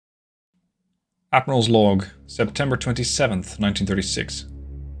Admiral's Log, September 27th, 1936.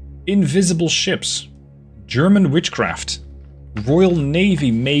 Invisible ships. German witchcraft. Royal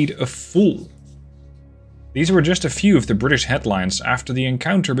Navy made a fool. These were just a few of the British headlines after the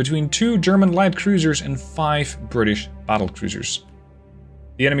encounter between 2 German light cruisers and 5 British battle cruisers.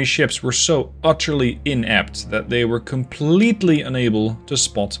 The enemy ships were so utterly inept that they were completely unable to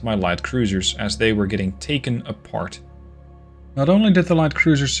spot my light cruisers as they were getting taken apart. Not only did the light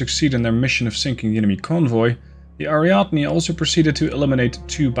cruisers succeed in their mission of sinking the enemy convoy, the Ariadne also proceeded to eliminate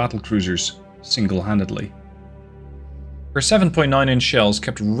 2 battle cruisers, single-handedly. Her 7.9-inch shells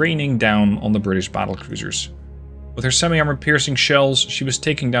kept raining down on the British battle cruisers. With her semi-armor piercing shells, she was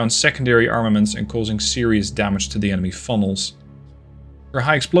taking down secondary armaments and causing serious damage to the enemy funnels. Her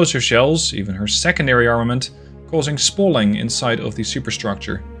high explosive shells, even her secondary armament, causing spalling inside of the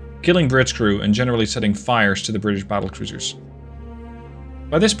superstructure, killing Bridge crew and generally setting fires to the British battle cruisers.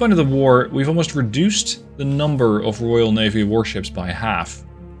 By this point of the war, we've almost reduced the number of Royal Navy warships by half.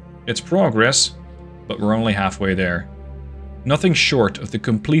 It's progress, but we're only halfway there. Nothing short of the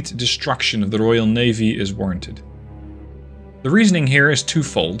complete destruction of the Royal Navy is warranted. The reasoning here is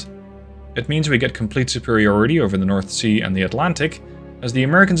twofold. It means we get complete superiority over the North Sea and the Atlantic, as the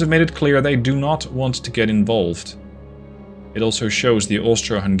Americans have made it clear they do not want to get involved. It also shows the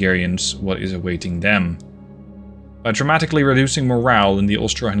Austro-Hungarians what is awaiting them. By dramatically reducing morale in the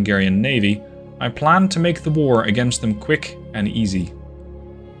Austro-Hungarian Navy, I plan to make the war against them quick and easy.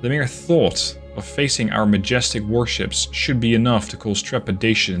 The mere thought of facing our majestic warships should be enough to cause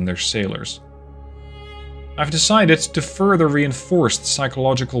trepidation in their sailors. I've decided to further reinforce the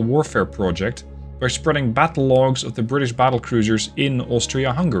psychological warfare project by spreading battle logs of the British battlecruisers in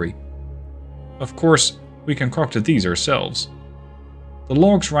Austria-Hungary. Of course, we concocted these ourselves. The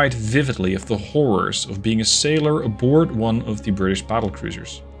logs write vividly of the horrors of being a sailor aboard one of the British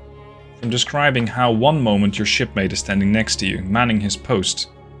battlecruisers. From describing how one moment your shipmate is standing next to you, manning his post,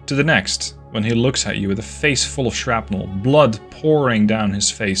 to the next, when he looks at you with a face full of shrapnel, blood pouring down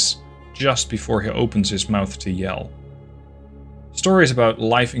his face, just before he opens his mouth to yell. Stories about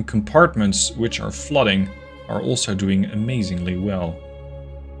life in compartments which are flooding are also doing amazingly well.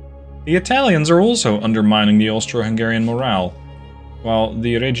 The Italians are also undermining the Austro-Hungarian morale. While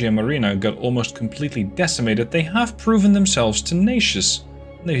the Regia Marina got almost completely decimated, they have proven themselves tenacious.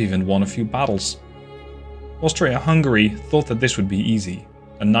 They've even won a few battles. Austria-Hungary thought that this would be easy.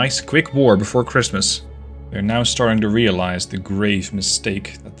 A nice quick war before Christmas. They're now starting to realize the grave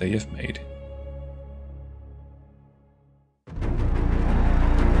mistake that they have made.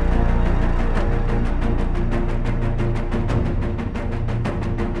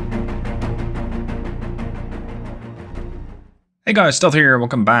 Hey guys, Stealth here,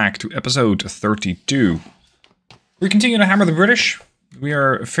 welcome back to episode 32. We continue to hammer the British. We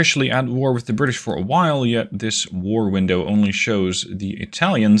are officially at war with the British for a while, yet this war window only shows the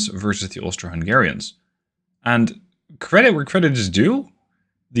Italians versus the Austro-Hungarians. And credit where credit is due,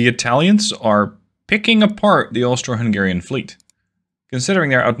 the Italians are picking apart the Austro-Hungarian fleet. Considering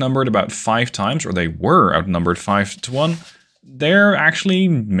they're outnumbered about 5 times, or they were outnumbered 5-1, they're actually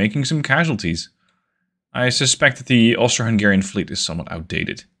making some casualties. I suspect that the Austro-Hungarian fleet is somewhat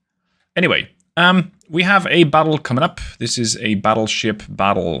outdated. Anyway, we have a battle coming up. This is a battleship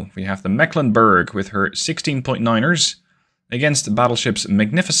battle. We have the Mecklenburg with her 16.9ers against battleships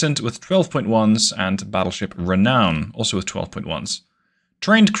Magnificent with 12.1s and battleship Renown, also with 12.1s.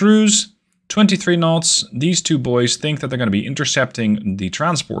 Trained crews, 23 knots. These two boys think that they're going to be intercepting the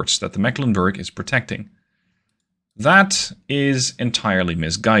transports that the Mecklenburg is protecting. That is entirely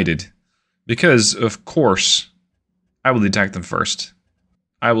misguided. Because, of course, I will detect them first.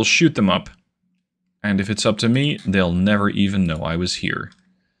 I will shoot them up. And if it's up to me, they'll never even know I was here.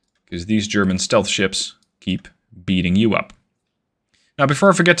 Because these German stealth ships keep beating you up. Now,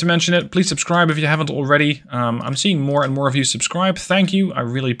 before I forget to mention it, please subscribe if you haven't already. I'm seeing more and more of you subscribe. Thank you. I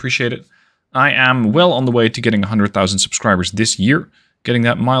really appreciate it. I am well on the way to getting 100,000 subscribers this year. Getting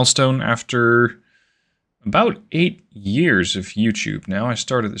that milestone after about 8 years of YouTube now. I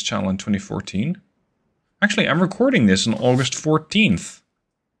started this channel in 2014. Actually, I'm recording this on August 14th.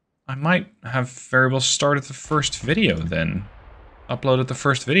 I might have very well started the first video then. Uploaded the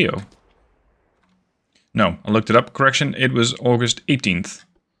first video. No, I looked it up. Correction, it was August 18th.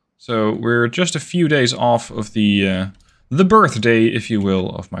 So we're just a few days off of the birthday, if you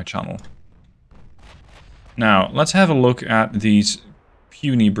will, of my channel. Now, let's have a look at these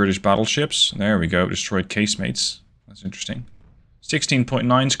puny British battleships. There we go, destroyed casemates. That's interesting.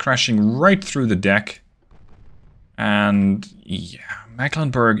 16.9s crashing right through the deck. And yeah,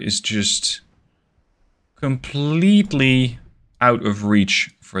 Mecklenburg is just completely out of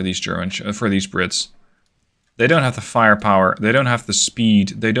reach for these for these Brits. They don't have the firepower, they don't have the speed,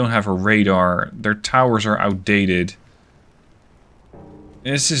 they don't have a radar, their towers are outdated.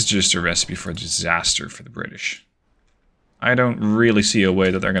 This is just a recipe for disaster for the British. I don't really see a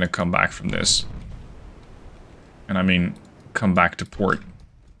way that they're going to come back from this. And I mean, come back to port.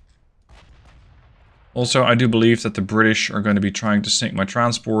 Also, I do believe that the British are going to be trying to sink my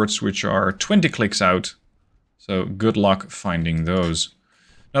transports, which are 20 clicks out. So good luck finding those.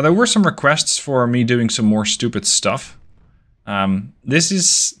 Now, there were some requests for me doing some more stupid stuff.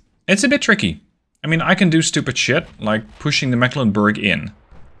 It's a bit tricky. I mean, I can do stupid shit, like pushing the Mecklenburg in.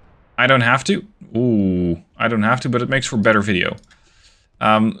 I don't have to. Ooh, I don't have to, but it makes for better video.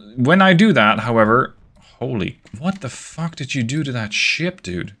 When I do that, however... Holy... What the fuck did you do to that ship,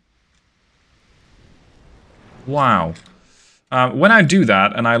 dude? Wow. When I do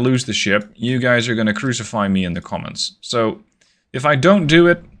that, and I lose the ship, you guys are gonna crucify me in the comments. So, if I don't do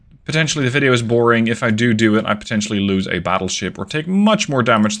it, potentially the video is boring. If I do it, I potentially lose a battleship or take much more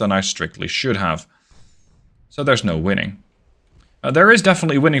damage than I strictly should have. So there's no winning. There is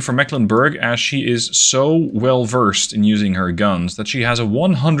definitely winning for Mecklenburg, as she is so well versed in using her guns that she has a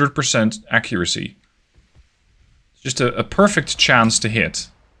 100% accuracy. It's just a perfect chance to hit.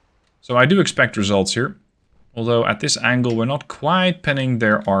 So I do expect results here. Although at this angle we're not quite penning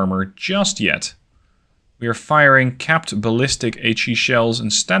their armor just yet. We are firing capped ballistic HE shells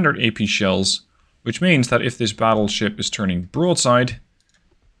and standard AP shells, which means that if this battleship is turning broadside,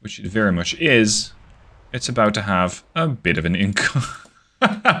 which it very much is, it's about to have a bit of an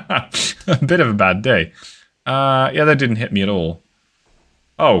a bit of a bad day. Yeah, that didn't hit me at all.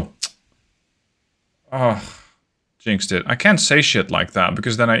 Oh. Oh. Jinxed it. I can't say shit like that,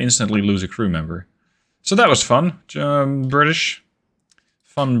 because then I instantly lose a crew member. So that was fun. British.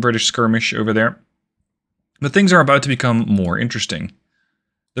 Fun British skirmish over there. But things are about to become more interesting.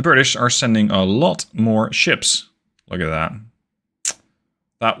 The British are sending a lot more ships. Look at that.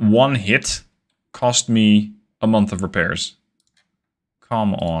 That one hit cost me a month of repairs.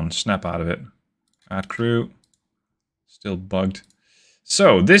 Come on, snap out of it. Add crew. Still bugged.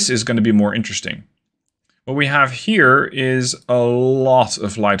 So, this is going to be more interesting. What we have here is a lot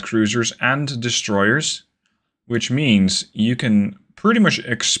of light cruisers and destroyers, which means you can pretty much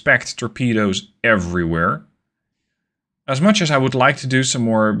expect torpedoes everywhere. As much as I would like to do some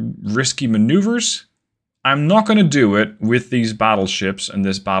more risky maneuvers, I'm not going to do it with these battleships and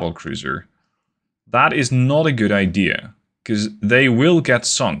this battlecruiser. That is not a good idea, because they will get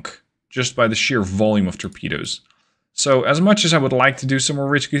sunk just by the sheer volume of torpedoes. So, as much as I would like to do some more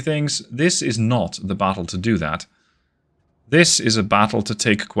risky things, this is not the battle to do that. This is a battle to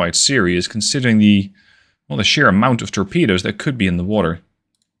take quite serious, considering the sheer amount of torpedoes that could be in the water.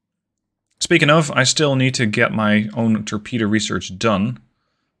 Speaking of, I still need to get my own torpedo research done,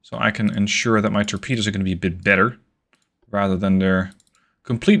 so I can ensure that my torpedoes are going to be a bit better, rather than their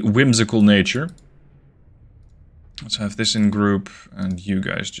complete whimsical nature. Let's have this in group, and you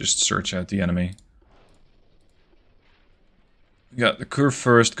guys just search out the enemy. We got the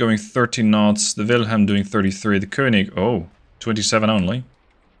Kurfürst going 13 knots, the Wilhelm doing 33, the König, oh, 27 only.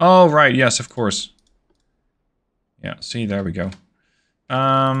 Oh, right, yes, of course. Yeah, see, there we go.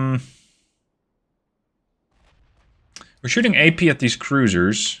 We're shooting AP at these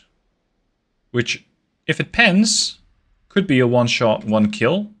cruisers, which, if it pens, could be a one-shot,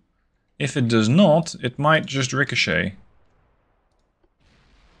 one-kill. If it does not, it might just ricochet.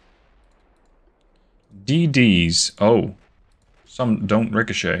 DDs. Oh. Some don't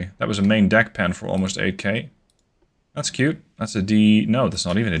ricochet. That was a main deck pen for almost 8k. That's cute. That's a D... No, that's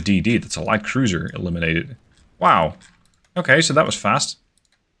not even a DD. That's a light cruiser eliminated. Wow. Okay, so that was fast.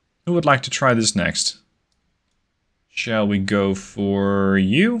 Who would like to try this next? Shall we go for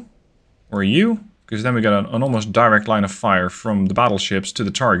you? Or you? Because then we got an almost direct line of fire from the battleships to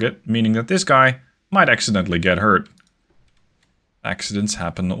the target, meaning that this guy might accidentally get hurt. Accidents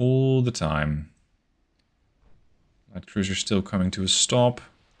happen all the time. That cruiser's still coming to a stop.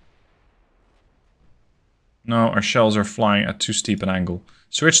 No, our shells are flying at too steep an angle.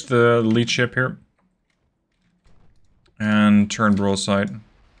 Switch the lead ship here. And turn broadside.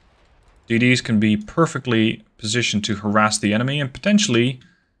 DDs can be perfectly positioned to harass the enemy and potentially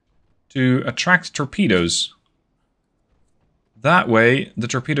to attract torpedoes. That way, the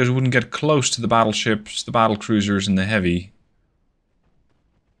torpedoes wouldn't get close to the battleships, the battlecruisers, and the heavy.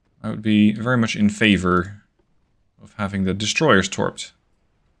 I would be very much in favor of having the destroyers torped.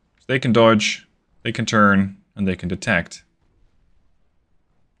 They can dodge, they can turn, and they can detect.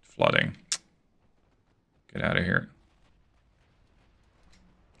 Flooding. Get out of here.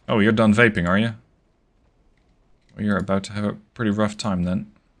 Oh, you're done vaping, are you? Well, you're about to have a pretty rough time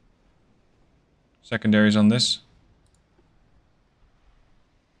then. Secondaries on this.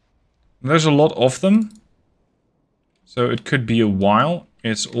 There's a lot of them. So it could be a while.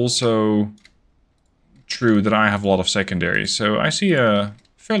 It's also true that I have a lot of secondaries. So I see a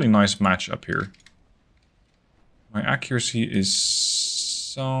fairly nice match up here. My accuracy is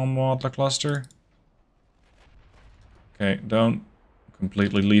somewhat lackluster. Okay, don't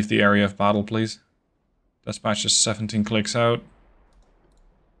completely leave the area of battle, please. Dispatch is 17 clicks out.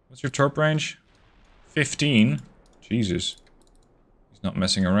 What's your torp range? 15? Jesus. He's not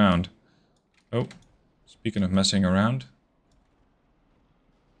messing around. Oh, speaking of messing around.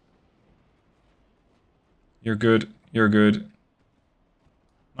 You're good. You're good.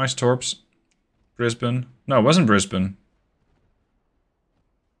 Nice torps. Brisbane. No, it wasn't Brisbane.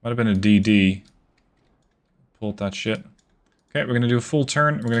 Might have been a DD. Pulled that shit. Okay, we're going to do a full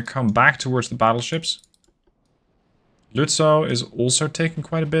turn. We're going to come back towards the battleships. Lutzow is also taking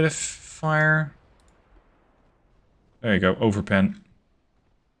quite a bit of fire. There you go, overpen.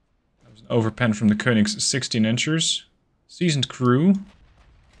 That was an overpen from the Koenig's 16-inchers. Seasoned crew.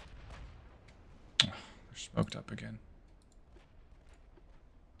 Oh, they're smoked up again.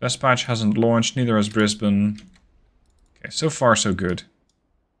 Dispatch hasn't launched, neither has Brisbane. Okay, so far so good.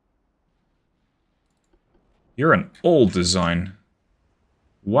 You're an old design.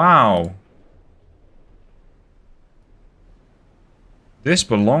 Wow. This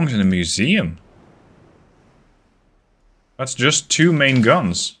belongs in a museum. That's just 2 main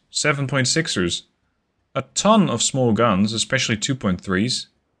guns. 7.6ers. A ton of small guns, especially 2.3s.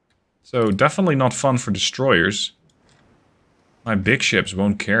 So definitely not fun for destroyers. My big ships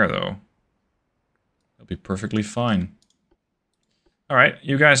won't care though. They'll be perfectly fine. Alright,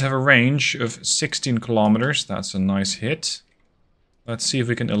 you guys have a range of 16 kilometers. That's a nice hit. Let's see if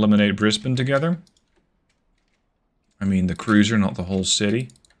we can eliminate Brisbane together. I mean the cruiser, not the whole city.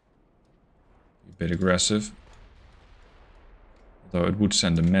 A bit aggressive. Although it would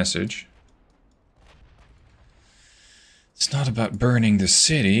send a message. It's not about burning the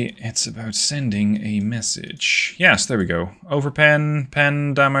city, it's about sending a message. Yes, there we go. Overpen,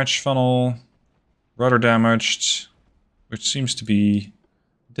 pen damage, funnel, rudder damaged, which seems to be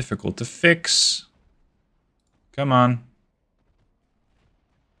difficult to fix. Come on.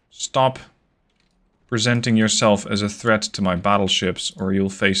 Stop presenting yourself as a threat to my battleships, or you'll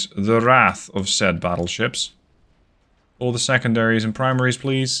face the wrath of said battleships. All the secondaries and primaries,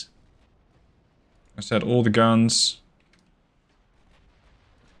 please. I said all the guns.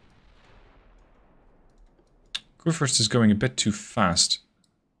 Gosrith is going a bit too fast.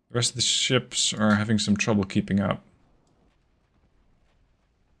 The rest of the ships are having some trouble keeping up.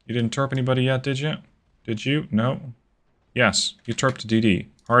 You didn't torp anybody yet, did you? Did you? No? Yes, you torped DD.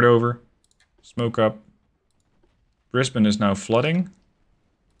 Hard over. Smoke up. Brisbane is now flooding.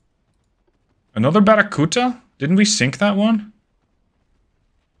 Another Barracuda? Didn't we sink that one?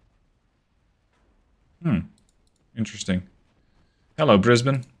 Interesting. Hello,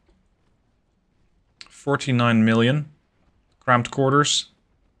 Brisbane. 49 million. Cramped quarters.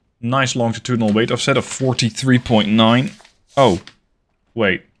 Nice longitudinal weight offset of 43.9. Oh,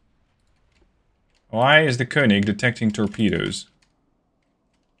 wait. Why is the Koenig detecting torpedoes?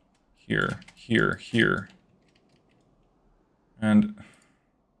 Here, here, here. And...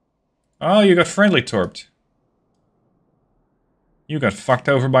 oh, you got friendly torped. You got fucked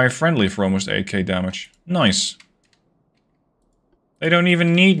over by a friendly for almost 8k damage. Nice. They don't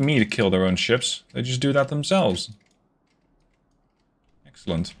even need me to kill their own ships. They just do that themselves.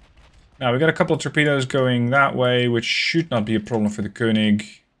 Excellent. Now, we got a couple of torpedoes going that way, which should not be a problem for the Koenig.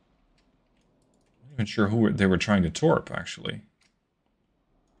 I'm not even sure who they were trying to torp, actually.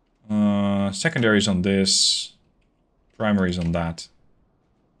 Secondaries on this. Primaries on that.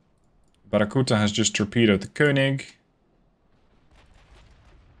 Barracuda has just torpedoed the Koenig.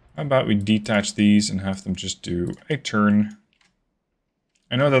 How about we detach these and have them just do a turn.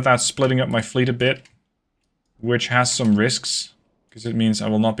 I know that that's splitting up my fleet a bit, which has some risks, because it means I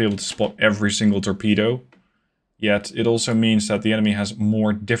will not be able to spot every single torpedo. Yet, it also means that the enemy has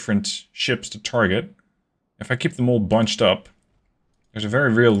more different ships to target. If I keep them all bunched up, there's a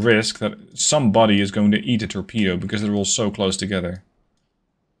very real risk that somebody is going to eat a torpedo, because they're all so close together.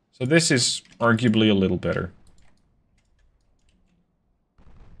 So this is arguably a little better.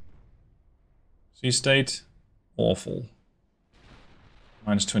 Sea state, awful.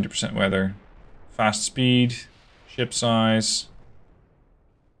 Minus 20% weather. Fast speed. Ship size.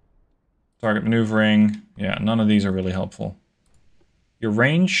 Target maneuvering. Yeah, none of these are really helpful. Your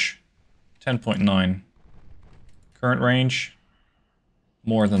range? 10.9. Current range?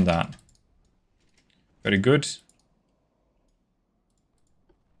 More than that. Very good.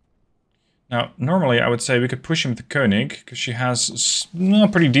 Now, normally I would say we could push him with the Koenig, because she has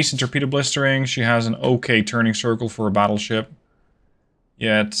pretty decent torpedo blistering. She has an okay turning circle for a battleship.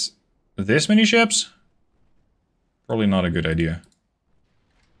 Yet, this many ships? Probably not a good idea.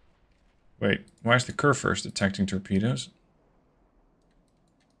 Wait, why is the Karuppiah detecting torpedoes?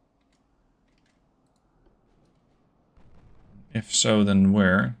 If so, then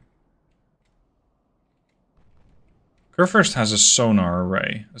where? Karuppiah has a sonar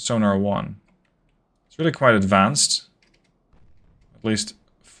array, a sonar 1. It's really quite advanced. At least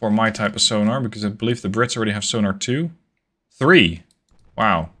for my type of sonar, because I believe the Brits already have sonar 2. 3!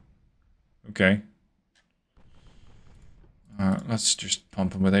 Wow. Okay. Let's just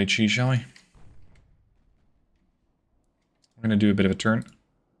pump him with HE, shall we? We're gonna do a bit of a turn.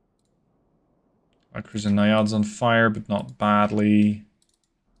 Cruiser Naiad's on fire, but not badly.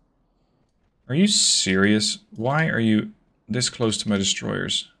 Are you serious? Why are you this close to my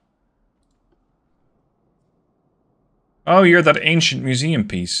destroyers? Oh, you're that ancient museum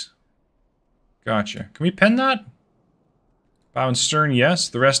piece. Gotcha. Can we pen that? Bow and stern, yes.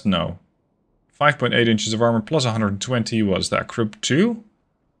 The rest, no. 5.8 inches of armor plus 120. Was that Krupp 2?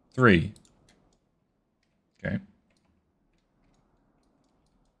 3. Okay.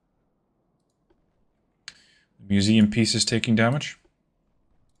 The museum piece is taking damage.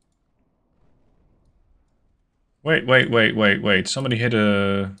 Wait. Somebody hit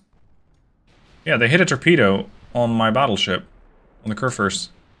a... Yeah, they hit a torpedo on my battleship. On the Karuppiah.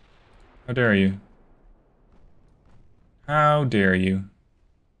 How dare you? How dare you?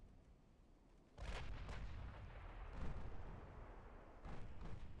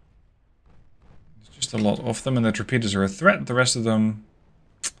 There's just a lot of them, and the torpedoes are a threat. The rest of them...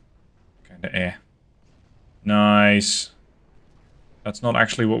 kinda eh. Nice. That's not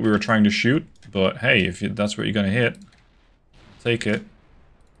actually what we were trying to shoot, but hey, if that's what you're gonna hit, take it.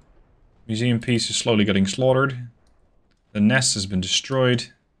 Museum piece is slowly getting slaughtered. The nest has been destroyed.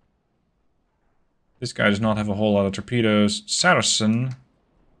 This guy does not have a whole lot of torpedoes. Saracen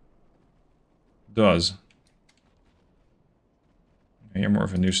does. You're more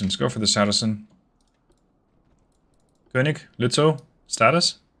of a nuisance. Go for the Saracen. Koenig, Lutzo,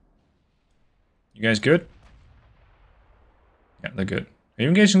 status? You guys good? Yeah, they're good. Are you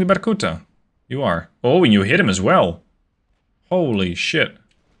engaging the Barracuda? You are. Oh, and you hit him as well. Holy shit.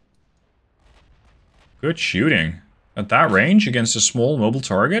 Good shooting. At that range against a small mobile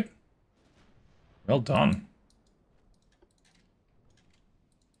target? Well done.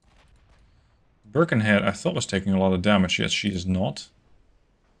 Birkenhead, I thought was taking a lot of damage. Yes, she is not.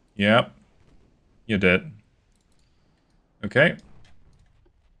 Yep. You did. Okay.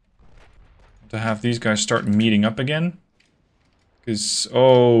 To have these guys start meeting up again. Because,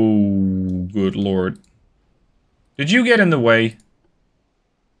 oh, good lord. Did you get in the way?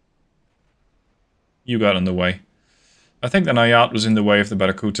 You got in the way. I think the Naiad was in the way of the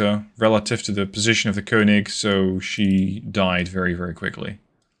Barracuda relative to the position of the Koenig, so she died very, very quickly.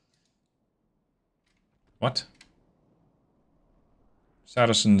 What?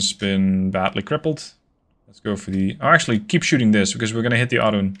 Saracen's been badly crippled. Let's go for the... Oh, actually, keep shooting this, because we're going to hit the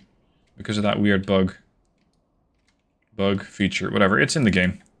Arun. Because of that weird bug. Bug, feature, whatever. It's in the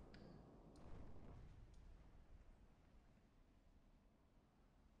game.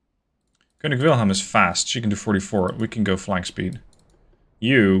 Koenig Wilhelm is fast. She can do 44. We can go flank speed.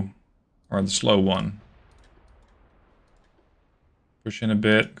 You are the slow one. Push in a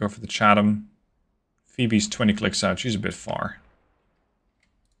bit. Go for the Chatham. Phoebe's 20 clicks out. She's a bit far.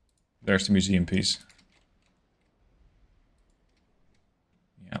 There's the museum piece.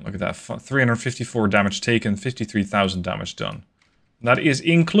 Yeah, look at that. 354 damage taken. 53,000 damage done. That is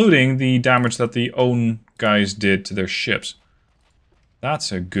including the damage that the own guys did to their ships.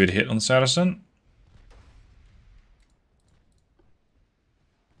 That's a good hit on Saracen.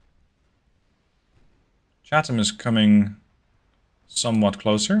 Chatham is coming somewhat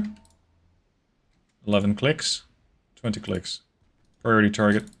closer. 11 clicks. 20 clicks. Priority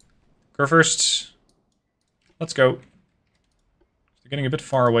target. Go first. Let's go. They're getting a bit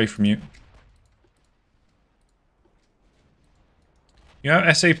far away from you. You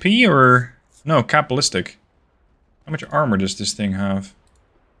have SAP or... No, Cap Ballistic. How much armor does this thing have?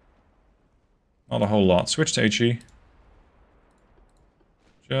 Not a whole lot. Switch to HE.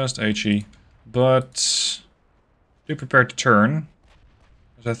 Just HE. But... do prepare to turn.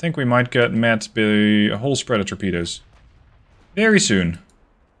 Because I think we might get met by a whole spread of torpedoes. Very soon.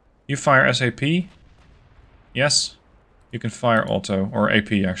 You fire SAP? Yes. You can fire auto. Or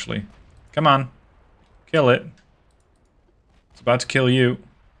AP, actually. Come on. Kill it. It's about to kill you.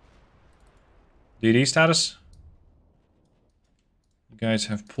 DD status? guys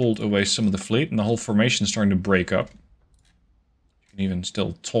have pulled away some of the fleet, and the whole formation is starting to break up. You can even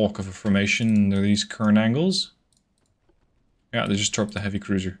still talk of a formation under these current angles. Yeah, they just torped the heavy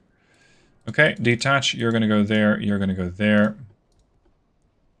cruiser. Okay, detach. You're going to go there. You're going to go there.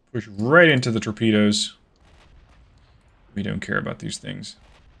 Push right into the torpedoes. We don't care about these things.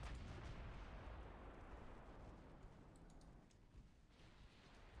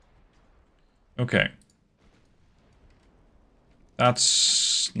 Okay.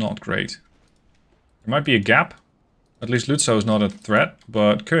 That's not great. There might be a gap. At least Lutzow is not a threat,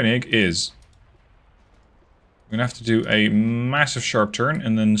 but Koenig is. We're gonna have to do a massive sharp turn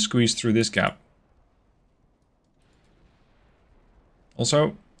and then squeeze through this gap.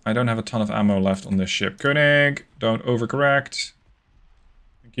 Also, I don't have a ton of ammo left on this ship. Koenig, don't overcorrect.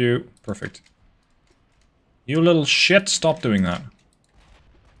 Thank you. Perfect. You little shit, stop doing that.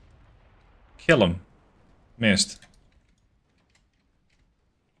 Kill him. Missed.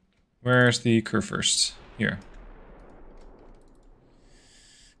 Where's the Kurfürst? Here.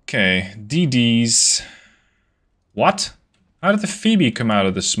 Okay, DDs. What? How did the Phoebe come out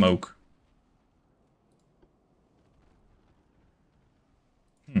of the smoke?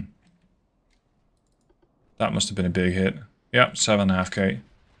 That must have been a big hit. Yep, 7.5k.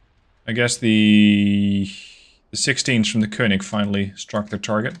 I guess the 16s from the Koenig finally struck their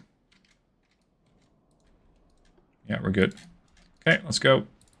target. Yeah, we're good. Okay, let's go.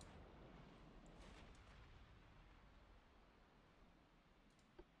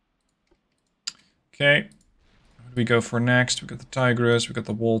 Okay, what do we go for next? We got the Tigris, we got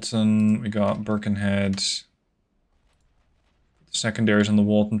the Walton, we got Birkenhead. The secondaries on the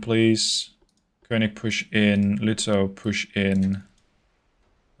Walton, please. Koenig push in, Lutzow push in.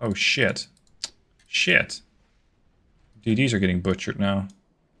 Oh shit. Shit. DDs are getting butchered now.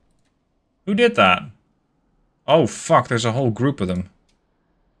 Who did that? Oh fuck, there's a whole group of them.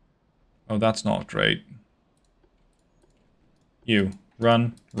 Oh, that's not great. You,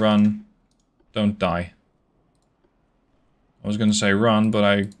 run, run. Don't die. I was gonna say run, but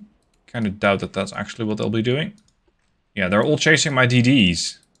I kind of doubt that that's actually what they'll be doing. Yeah, they're all chasing my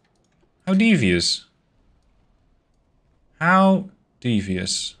DDs. How devious. How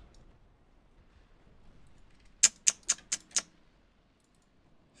devious.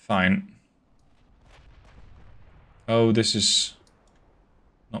 Fine. Oh, this is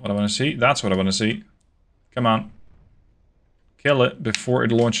not what I want to see. That's what I want to see. Come on. Kill it before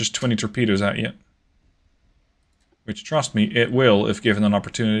it launches 20 torpedoes at you. Which, trust me, it will if given an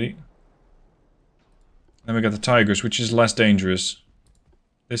opportunity. Then we got the Tigers, which is less dangerous.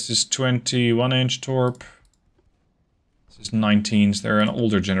 This is 21-inch torp. This is 19s. They're an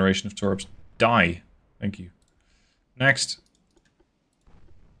older generation of torps. Die. Thank you. Next.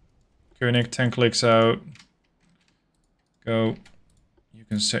 Koenig, 10 clicks out. Go. You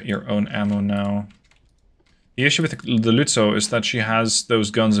can set your own ammo now. The issue with the Lutzow is that she has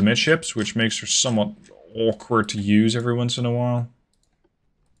those guns amidships, which makes her somewhat awkward to use every once in a while.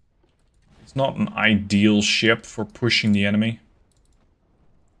 It's not an ideal ship for pushing the enemy.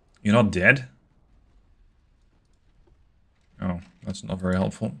 You're not dead? Oh, that's not very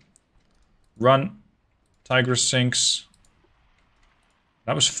helpful. Run. Tigris sinks.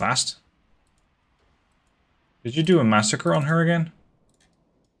 That was fast. Did you do a massacre on her again?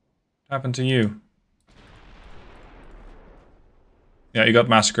 What happened to you? Yeah, you got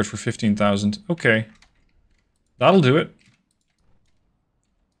massacred for 15,000. Okay. That'll do it.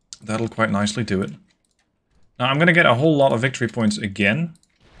 That'll quite nicely do it. Now, I'm gonna get a whole lot of victory points again.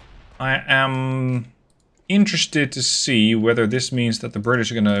 I am interested to see whether this means that the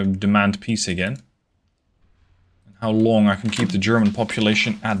British are gonna demand peace again. And how long I can keep the German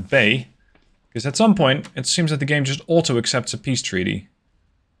population at bay. Because at some point, it seems that the game just auto-accepts a peace treaty.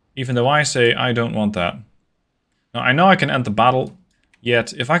 Even though I say I don't want that. Now, I know I can end the battle,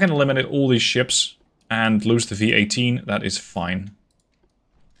 yet if I can eliminate all these ships and lose the V-18, that is fine.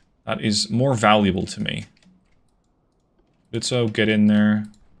 That is more valuable to me. Lutzow, get in there.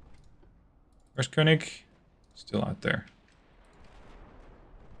 Where's Koenig? Still out there.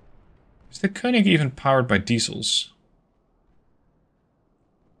 Is the Koenig even powered by diesels?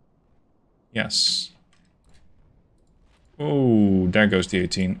 Yes. Oh, there goes the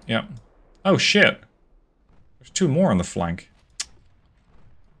 18. Yep. Oh, shit. There's two more on the flank.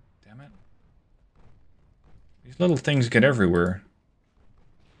 Damn it. These little things get everywhere.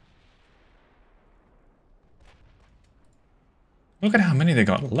 Look at how many they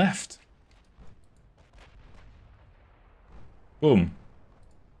got left. Boom.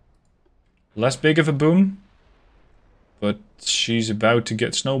 Less big of a boom. But she's about to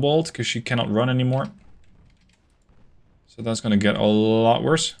get snowballed because she cannot run anymore. So that's going to get a lot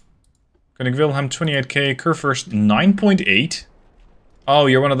worse. Koenig Wilhelm 28k, Kurfürst 9.8. Oh,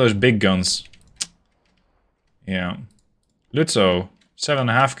 you're one of those big guns. Yeah. Lutzo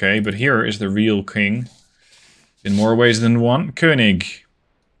 7.5k, but here is the real king. In more ways than one. Koenig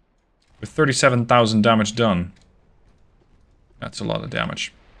with 37,000 damage done. That's a lot of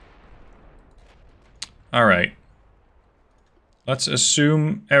damage. Alright. Let's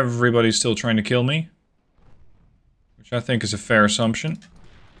assume everybody's still trying to kill me. Which I think is a fair assumption.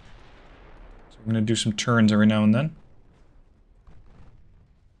 So I'm going to do some turns every now and then.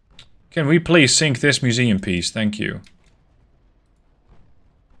 Can we please sink this museum piece? Thank you.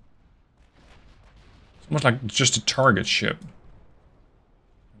 It's almost like just a target ship.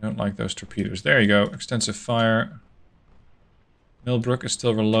 I don't like those torpedoes. There you go. Extensive fire. Millbrook is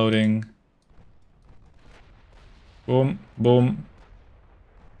still reloading. Boom, boom.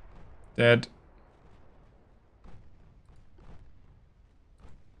 Dead.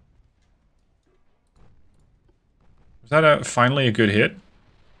 Was that finally a good hit?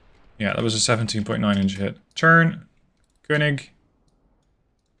 Yeah, that was a 17.9 inch hit. Turn. Koenig.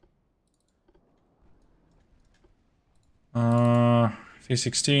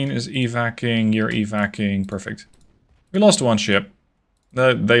 V16 is evacing. You're evacing. Perfect. We lost one ship.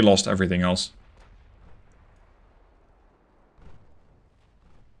 They lost everything else.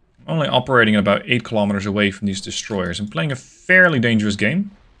 I'm only operating about 8 kilometers away from these destroyers. I'm playing a fairly dangerous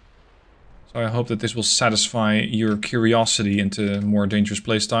game. So I hope that this will satisfy your curiosity into more dangerous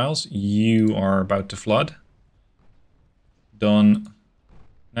playstyles. You are about to flood. Done.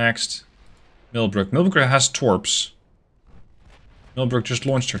 Next. Millbrook. Millbrook has torps. Millbrook just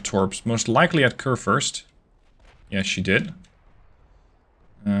launched her torps. Most likely at Kurfürst. Yes, she did.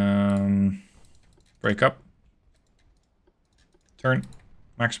 Break up. Turn.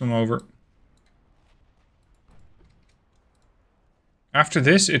 Maximum over. After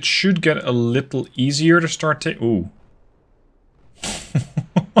this, it should get a little easier to start taking... Ooh.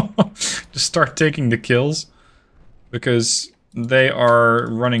 To start taking the kills. Because they are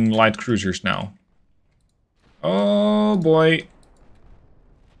running light cruisers now. Oh boy.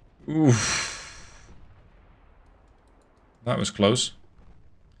 Oof. That was close.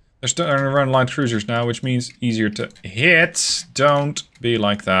 They're starting to run light cruisers now, which means easier to hit. Don't be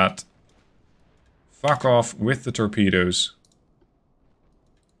like that. Fuck off with the torpedoes.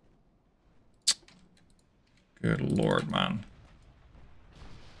 Good lord, man.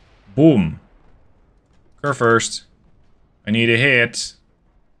 Boom. Kurfürst. I need a hit.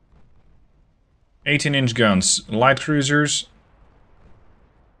 18-inch guns. Light cruisers.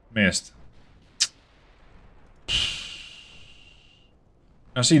 Missed.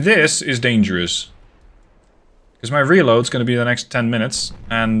 Now see, this is dangerous. Because my reload's going to be the next 10 minutes.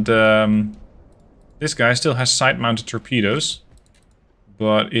 And this guy still has side-mounted torpedoes.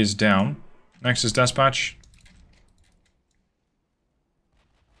 But is down. Next is Dispatch.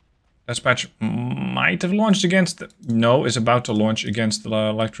 Dispatch might have launched against the... No, is about to launch against the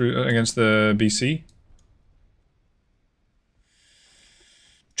against the BC.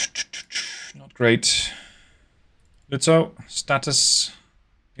 Not great. Lutzo, status.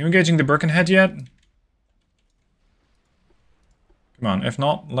 Are you engaging the Birkenhead yet? Come on, if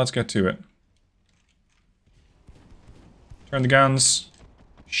not, let's get to it. Turn the guns.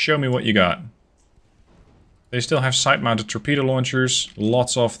 Show me what you got. They still have side-mounted torpedo launchers,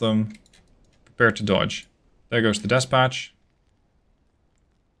 lots of them. Prepare to dodge. There goes the Dispatch.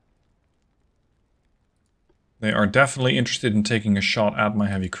 They are definitely interested in taking a shot at my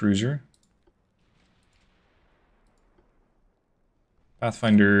heavy cruiser.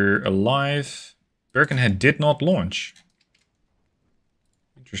 Pathfinder alive. Birkenhead did not launch.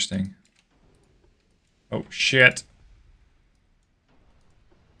 Interesting. Oh, shit.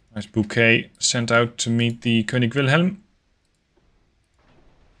 Nice bouquet sent out to meet the Koenig Wilhelm.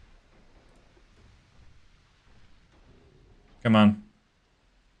 Come on.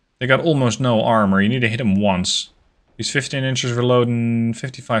 They got almost no armor. You need to hit him once. He's 15 inches reload in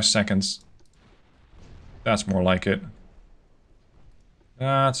 55 seconds. That's more like it.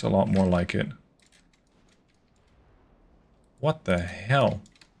 That's a lot more like it. What the hell?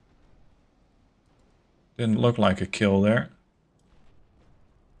 Didn't look like a kill there.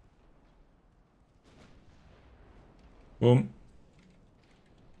 Boom.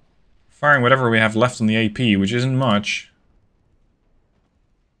 Firing whatever we have left on the AP, which isn't much.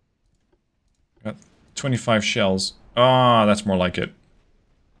 Got 25 shells. Ah, that's more like it.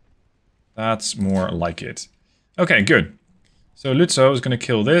 That's more like it. Okay, good. So Lutzo is going to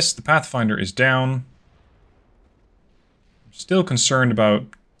kill this. The Pathfinder is down. I'm still concerned about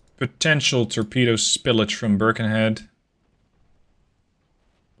potential torpedo spillage from Birkenhead.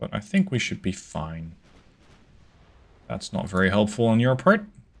 But I think we should be fine. That's not very helpful on your part.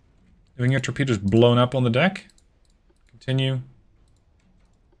 Having your torpedoes blown up on the deck. Continue.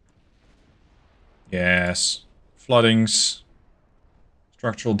 Yes. Floodings.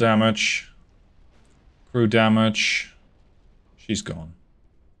 Structural damage. Crew damage. She's gone.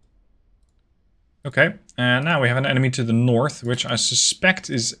 Okay, and now we have an enemy to the north, which I suspect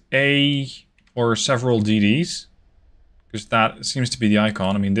is a or several DDs. Because that seems to be the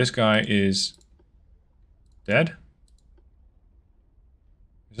icon. I mean, this guy is dead.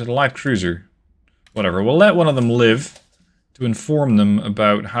 Is it a light cruiser? Whatever, we'll let one of them live to inform them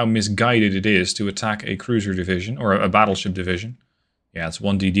about how misguided it is to attack a cruiser division, or a battleship division. Yeah, it's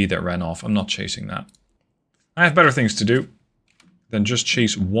one DD that ran off. I'm not chasing that. I have better things to do than just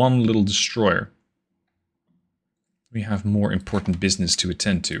chase one little destroyer. We have more important business to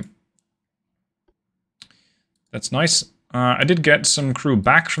attend to. That's nice. I did get some crew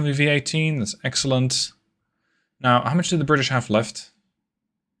back from the V-18. That's excellent. Now, how much did the British have left?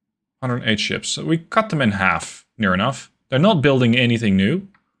 108 ships. So we cut them in half, near enough. They're not building anything new.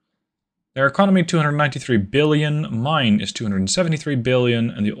 Their economy, 293 billion. Mine is 273 billion.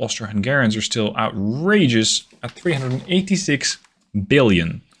 And the Austro-Hungarians are still outrageous at 386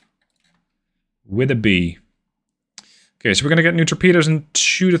 billion. With a B. Okay, so we're going to get new torpedoes in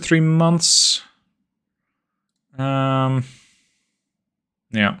 2 to 3 months.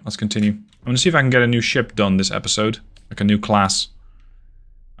 Yeah, let's continue. I'm going to see if I can get a new ship done this episode. Like a new class.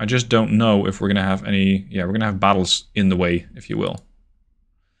 I just don't know if we're going to have any... Yeah, we're going to have battles in the way, if you will.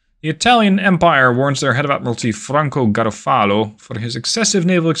 The Italian Empire warns their head of Admiralty, Franco Garofalo, for his excessive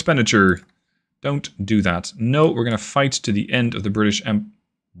naval expenditure. Don't do that. No, we're going to fight to the end of the British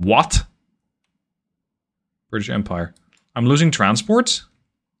What? British Empire. I'm losing transport?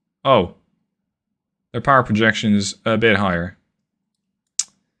 Oh. Their power projection is a bit higher.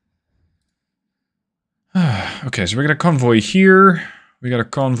 Okay, so we got a convoy here. We got a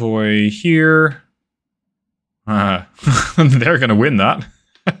convoy here. They're gonna win that.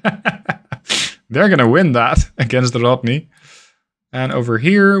 They're gonna win that against the Rodney. And over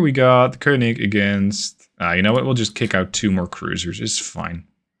here we got the Koenig against... you know what? We'll just kick out 2 more cruisers. It's fine.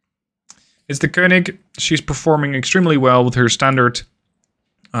 It's the Koenig. She's performing extremely well with her standard,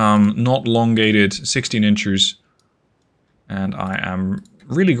 not elongated 16 inches. And I am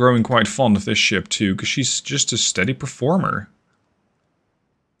really growing quite fond of this ship too, because she's just a steady performer.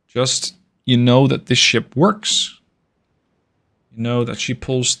 Just, you know that this ship works. You know that she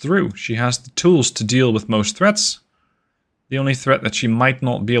pulls through. She has the tools to deal with most threats. The only threat that she might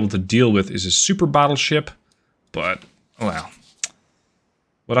not be able to deal with is a super battleship. But, well...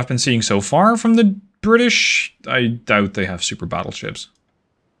 what I've been seeing so far from the British, I doubt they have super battleships.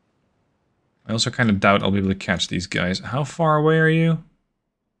 I also kind of doubt I'll be able to catch these guys. How far away are you?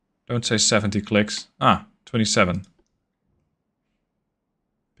 Don't say 70 clicks. Ah, 27.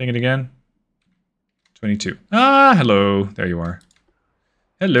 Ping it again. 22. Ah, hello. There you are.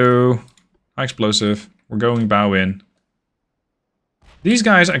 Hello. High explosive. We're going bow in. These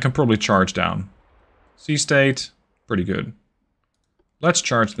guys I can probably charge down. Sea state, pretty good. Let's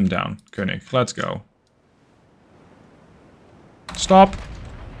charge them down, Koenig. Let's go. Stop.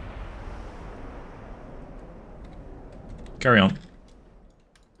 Carry on.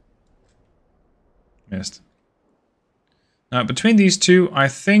 Missed. Now, between these two, I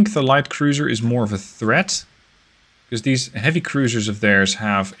think the light cruiser is more of a threat. Because these heavy cruisers of theirs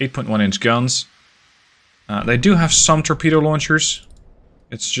have 8.1-inch guns. They do have some torpedo launchers.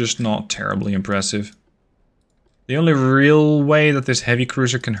 It's just not terribly impressive. The only real way that this heavy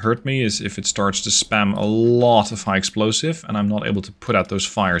cruiser can hurt me is if it starts to spam a lot of high explosive and I'm not able to put out those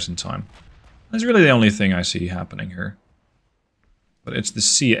fires in time. That's really the only thing I see happening here. But it's the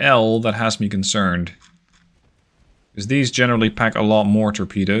CL that has me concerned. Because these generally pack a lot more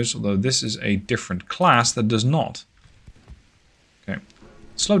torpedoes, although this is a different class that does not. Okay.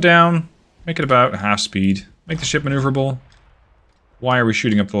 Slow down. Make it about half speed. Make the ship maneuverable. Why are we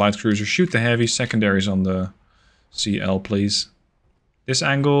shooting up the light cruiser? Shoot the heavy. Secondaries on the CL, please. This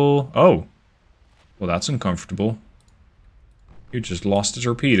angle... oh. Well, that's uncomfortable. You just lost a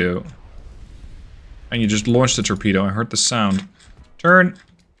torpedo. And you just launched a torpedo. I heard the sound. Turn.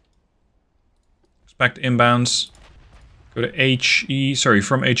 Expect inbounds. Go to HE... sorry,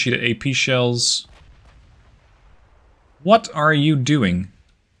 from HE to AP shells. What are you doing?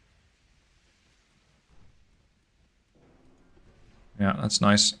 Yeah, that's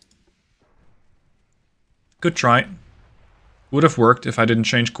nice. Good try. Would have worked if I didn't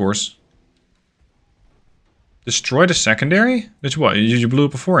change course. Destroy the secondary? That's what? You blew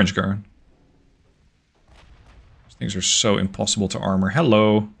up a 4-inch gun. Things are so impossible to armor.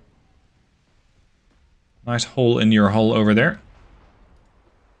 Hello. Nice hole in your hull over there.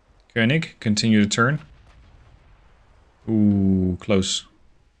 Koenig, continue to turn. Ooh, close.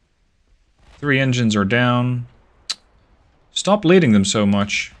 3 engines are down. Stop leading them so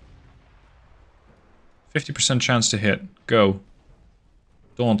much. 50% chance to hit. Go.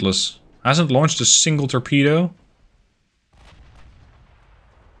 Dauntless. Hasn't launched a single torpedo.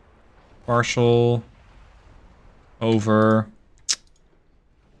 Partial. Over.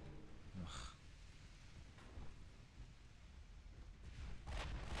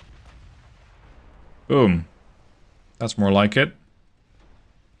 Boom. That's more like it.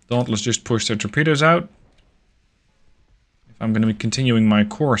 Dauntless just pushed their torpedoes out. If I'm going to be continuing my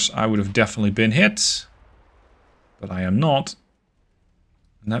course, I would have definitely been hit. But I am not.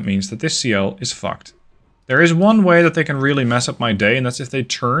 And that means that this CL is fucked. There is one way that they can really mess up my day, and that's if they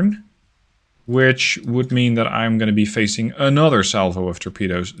turn. Which would mean that I'm going to be facing another salvo of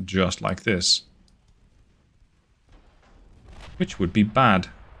torpedoes just like this. Which would be bad.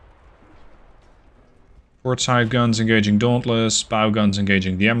 Port side guns engaging Dauntless, bow guns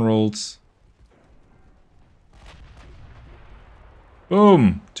engaging the Emeralds.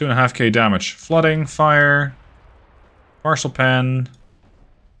 Boom! 2.5k damage. Flooding, fire, partial pen.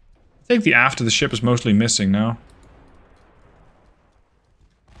 I think the aft of the ship is mostly missing now.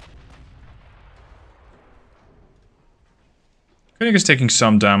 Koenig is taking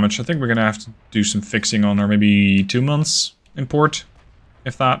some damage. I think we're gonna have to do some fixing on her, maybe 2 months in port,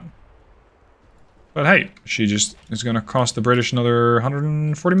 if that. But hey, she just is gonna cost the British another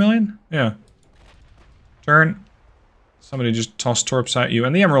 140 million? Yeah. Turn. Somebody just tossed torps at you,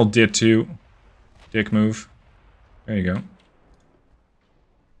 and the Emerald did too. Dick move. There you go.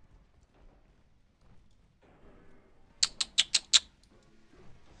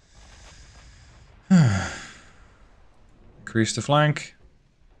 Increase the flank.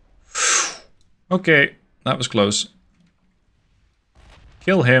 Okay, that was close.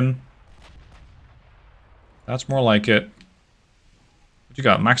 Kill him. That's more like it. What you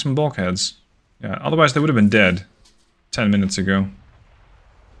got? Maximum bulkheads. Yeah, otherwise they would have been dead 10 minutes ago.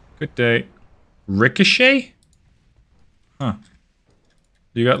 Good day. Ricochet? Huh.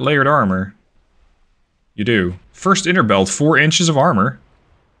 You got layered armor. You do. First inner belt, 4 inches of armor.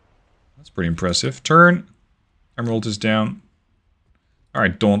 That's pretty impressive. Turn. Emerald is down.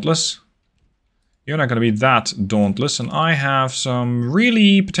 Alright, Dauntless. You're not going to be that dauntless, and I have some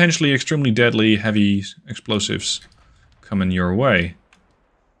really potentially extremely deadly heavy explosives coming your way.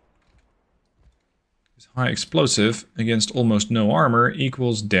 High explosive against almost no armor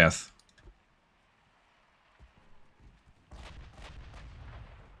equals death.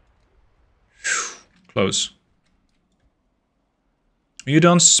 Whew, close. Are you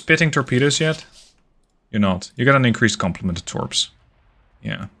done spitting torpedoes yet? You're not. You got an increased complement of torps.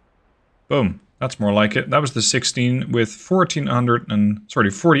 Yeah. Boom. That's more like it. That was the 16 with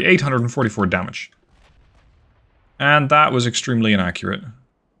 4,844 damage. And that was extremely inaccurate. Do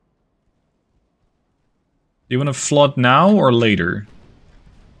you want to flood now or later?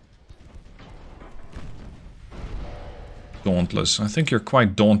 Dauntless. I think you're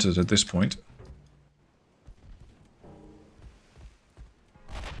quite daunted at this point.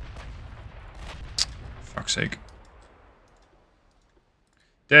 Fuck's sake.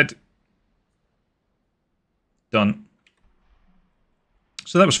 Dead. Done.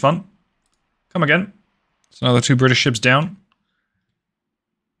 So that was fun. Come again. It's another 2 British ships down.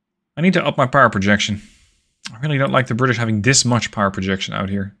 I need to up my power projection. I really don't like the British having this much power projection out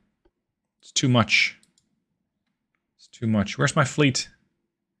here. It's too much. It's too much. Where's my fleet?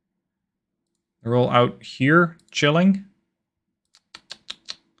 They're all out here, chilling.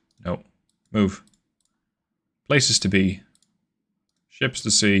 No. Move. Places to be. Ships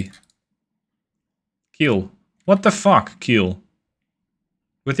to see. Kiel. What the fuck, Kiel?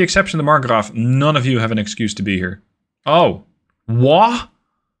 With the exception of the Markgraf, none of you have an excuse to be here. Oh. What?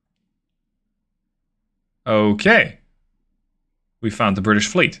 Okay. We found the British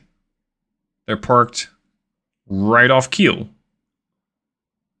fleet. They're parked right off Kiel.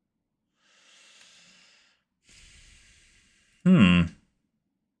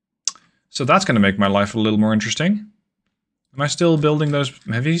 So that's going to make my life a little more interesting. Am I still building those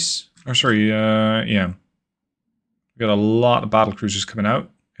heavies? Or sorry, yeah. We've got a lot of battle cruisers coming out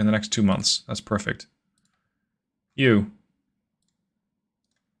in the next 2 months. That's perfect. You.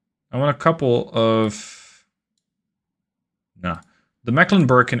 I want a couple of... Nah. The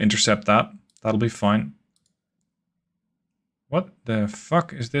Mecklenburg can intercept that. That'll be fine. What the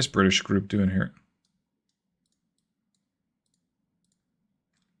fuck is this British group doing here?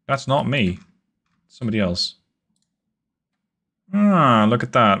 That's not me. Somebody else. Ah, look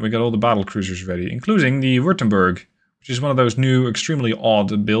at that. We got all the battle cruisers ready, including the Württemberg, which is one of those new, extremely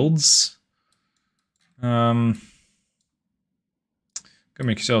odd builds. Go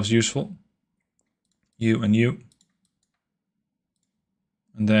make yourselves useful. You and you.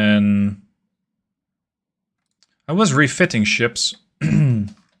 And then... I was refitting ships. I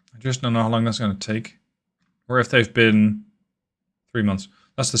just don't know how long that's going to take. Or if they've been 3 months.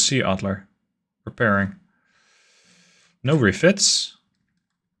 That's the Sea Adler. Repairing. No refits?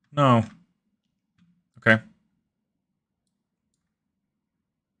 No. Okay.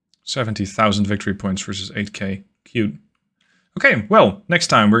 70,000 victory points versus 8k. Cute. Okay, well, next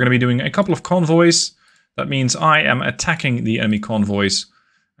time we're going to be doing a couple of convoys. That means I am attacking the enemy convoys.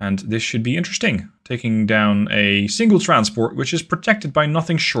 And this should be interesting. Taking down a single transport, which is protected by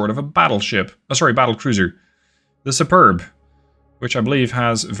nothing short of a battleship. Oh, sorry, battle cruiser. The Superb, which I believe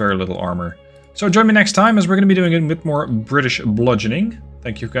has very little armor. So join me next time as we're going to be doing a bit more British bludgeoning.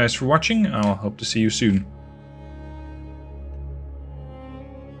 Thank you guys for watching. I'll hope to see you soon.